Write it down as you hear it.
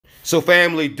So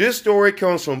family, this story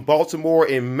comes from Baltimore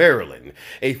in Maryland.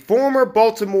 A former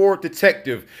Baltimore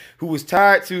detective who was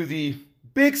tied to the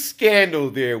big scandal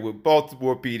there with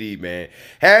Baltimore PD, man,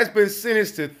 has been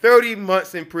sentenced to 30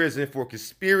 months in prison for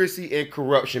conspiracy and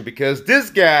corruption because this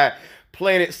guy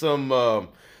planted some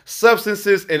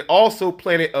substances and also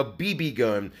planted a BB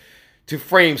gun to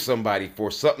frame somebody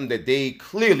for something that they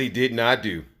clearly did not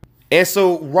do. And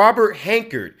so Robert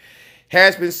Hankard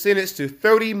has been sentenced to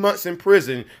 30 months in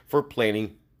prison for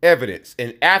planting evidence.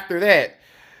 And after that,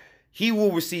 he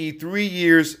will receive 3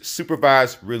 years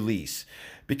supervised release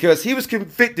because he was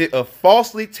convicted of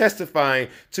falsely testifying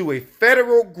to a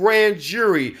federal grand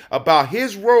jury about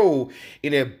his role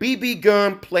in a BB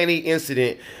gun planting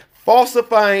incident,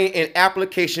 falsifying an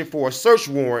application for a search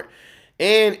warrant,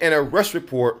 and an arrest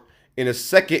report in a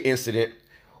second incident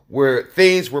where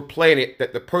things were planted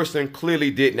that the person clearly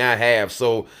did not have.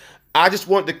 So I just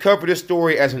wanted to cover this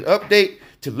story as an update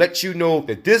to let you know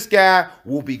that this guy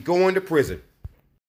will be going to prison.